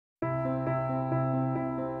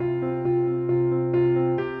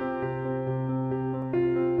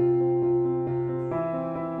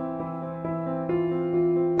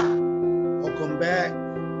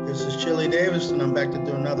Davis, and I'm back to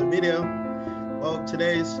do another video. Well,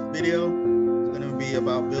 today's video is going to be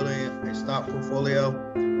about building a stock portfolio.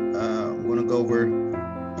 I'm going to go over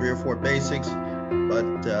 3 or 4 basics, but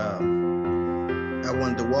I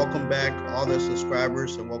wanted to welcome back all the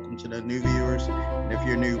subscribers and welcome to the new viewers. And if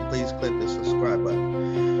you're new, please click the subscribe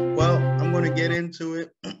button. Well, I'm going to get into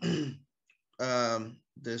it.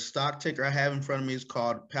 The stock ticker I have in front of me is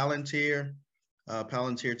called Palantir.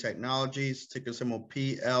 Palantir Technologies, ticker symbol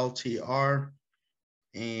PLTR,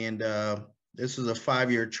 and this is a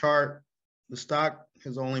 5-year chart. The stock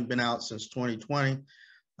has only been out since 2020,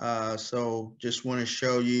 so just want to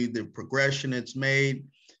show you the progression it's made.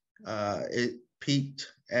 It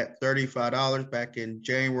peaked at $35 back in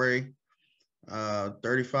January,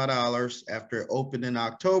 $35 after it opened in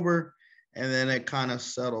October, and then it kind of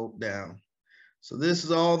settled down. So this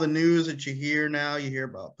is all the news that you hear now. You hear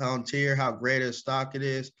about Palantir, how great a stock it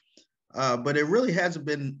is, but it really hasn't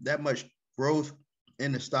been that much growth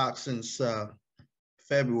in the stock since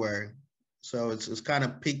February. So it's kind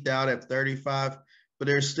of peaked out at 35, but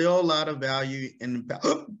there's still a lot of value in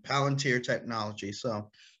Palantir technology. So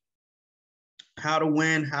how to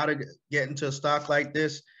win, how to get into a stock like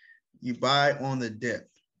this, you buy on the dip.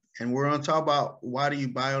 And we're going to talk about why do you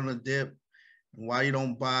buy on the dip, why you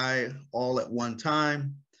don't buy all at one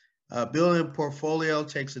time. Building a portfolio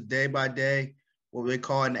takes a day-by-day, what we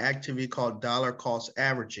call an activity called dollar cost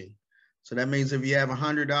averaging. So that means if you have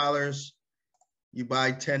 $100, you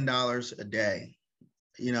buy $10 a day,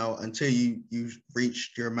 you know, until you've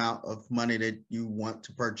reached your amount of money that you want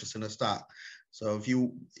to purchase in a stock. So if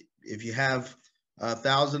you have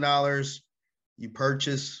 $1,000, you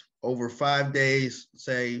purchase over 5 days,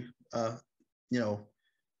 say, you know,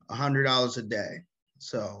 $100 a day.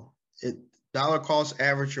 So it dollar cost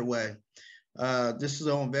average your way. This is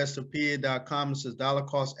on investopedia.com. It says dollar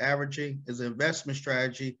cost averaging is an investment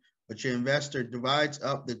strategy, but your investor divides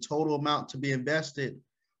up the total amount to be invested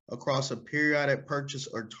across a periodic purchase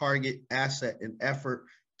or target asset in effort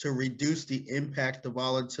to reduce the impact of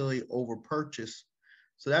volatility over purchase.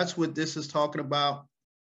 So that's what this is talking about.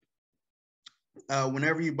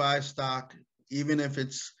 Whenever you buy a stock, even if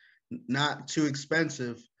it's not too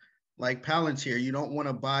expensive, like Palantir, you don't want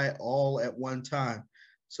to buy it all at one time.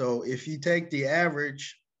 So if you take the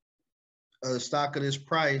average of the stock of this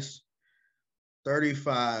price,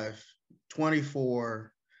 35,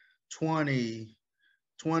 24, 20,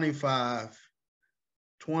 25,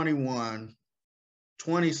 21,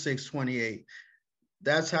 26, 28,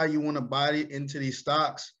 that's how you want to buy into these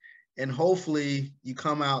stocks. And hopefully you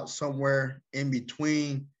come out somewhere in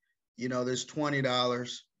between, you know, this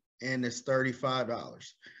 $20 and this $35.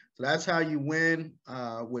 So that's how you win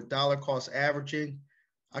with dollar cost averaging.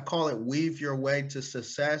 I call it weave your way to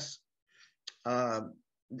success.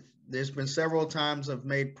 There's been several times I've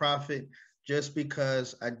made profit just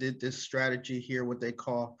because I did this strategy here, what they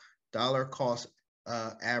call dollar cost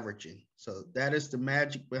averaging. So that is the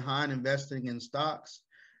magic behind investing in stocks,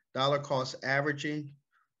 dollar cost averaging.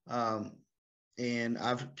 And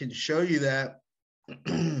I can show you that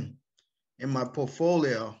in my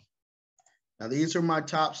portfolio. Now, these are my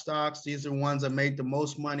top stocks. These are ones I made the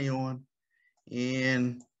most money on.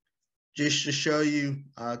 And just to show you,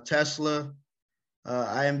 Tesla,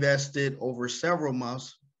 I invested over several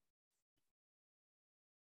months,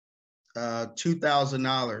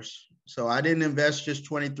 $2,000. So I didn't invest just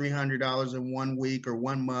 $2,300 in 1 week or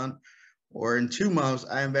 1 month or in 2 months.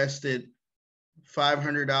 I invested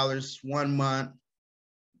 $500 1 month,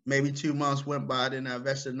 maybe 2 months went by, then I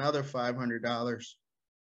invested another $500.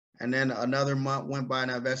 And then another month went by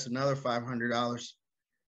and I invested another $500.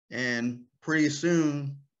 And pretty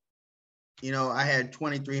soon, you know, I had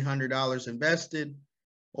 $2,300 invested.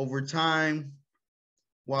 Over time,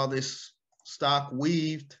 while this stock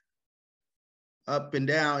weaved up and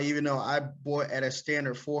down, even though I bought at a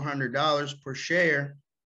standard $400 per share,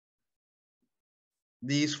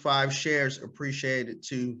 these 5 shares appreciated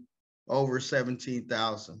to over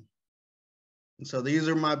 17,000. And so these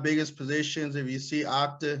are my biggest positions. If you see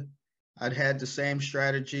Okta, I'd had the same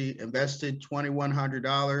strategy, invested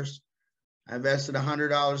 $2,100. I invested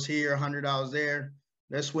 $100 here, $100 there.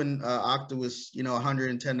 That's when Okta was, you know,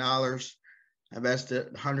 $110. I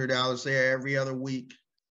invested $100 there every other week.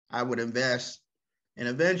 I would invest. And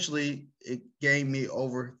eventually it gained me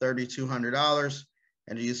over $3,200.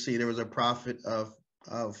 And you see there was a profit of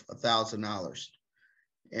 $1,000.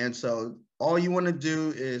 And so all you want to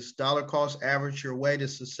do is dollar cost average your way to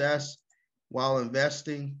success while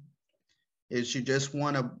investing. Is you just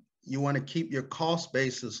want to keep your cost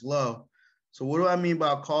basis low. So what do I mean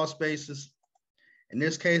by cost basis? In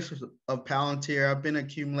this case of Palantir, I've been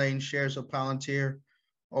accumulating shares of Palantir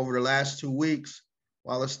over the last 2 weeks,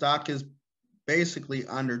 while the stock is basically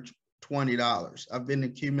under $20. I've been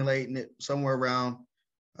accumulating it somewhere around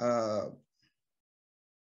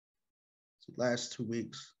last 2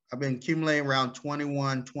 weeks. I've been accumulating around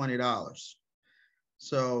 $20.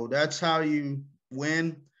 So that's how you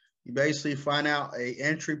win. You basically find out a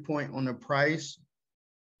entry point on the price,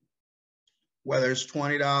 whether it's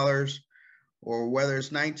 $20 or whether it's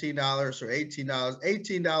 $19 or $18.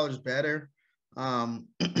 $18 better. I'm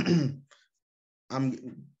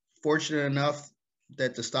fortunate enough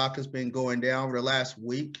that the stock has been going down over the last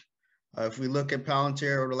week. If we look at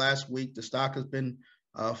Palantir over the last week, the stock has been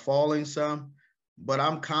falling some, but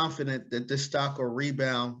I'm confident that this stock will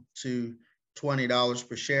rebound to $20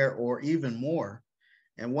 per share or even more.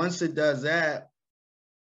 And once it does that,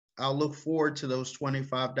 I'll look forward to those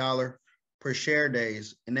 $25 per share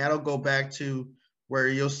days. And that'll go back to where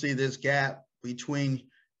you'll see this gap between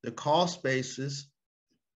the cost basis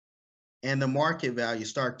and the market value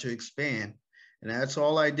start to expand. And that's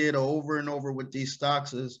all I did over and over with these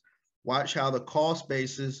stocks is watch how the cost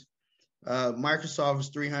basis, Microsoft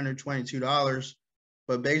is $322,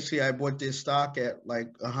 but basically I bought this stock at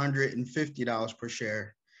like $150 per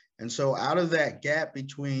share. And so out of that gap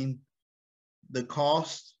between the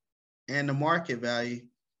cost and the market value,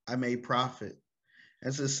 I made profit.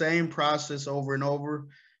 It's the same process over and over.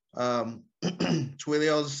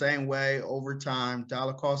 Twilio is the same way over time.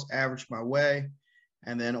 Dollar cost average my way,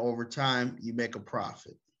 and then over time you make a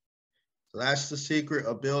profit. So that's the secret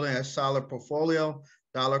of building a solid portfolio.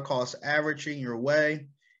 Dollar cost averaging your way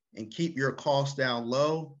and keep your costs down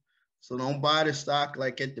low. So don't buy the stock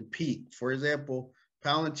like at the peak. For example,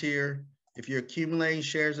 Palantir, if you're accumulating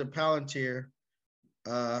shares of Palantir,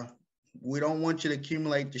 we don't want you to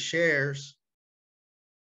accumulate the shares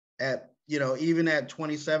at, even at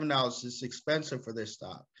 $27. It's expensive for this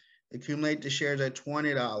stock. Accumulate the shares at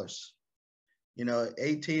 $20,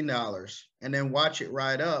 $18, and then watch it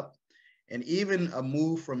ride up. And even a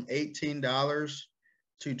move from $18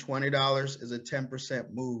 to $20 is a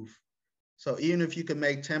 10% move. So even if you can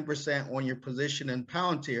make 10% on your position in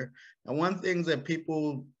Palantir, and one thing that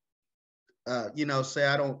people, say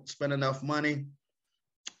I don't spend enough money,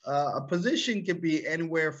 a position could be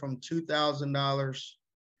anywhere from $2,000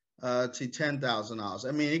 to $10,000.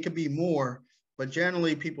 I mean, it could be more, but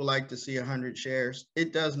generally people like to see 100 shares.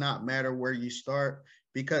 It does not matter where you start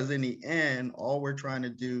because in the end, all we're trying to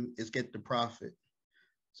do is get the profit.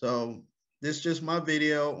 So this is just my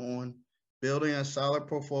video on building a solid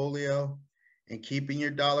portfolio and keeping your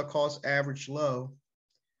dollar cost average low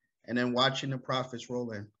and then watching the profits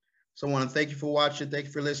roll in. So I want to thank you for watching. Thank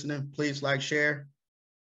you for listening. Please like, share,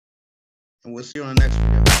 and we'll see you on the next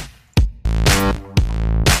video.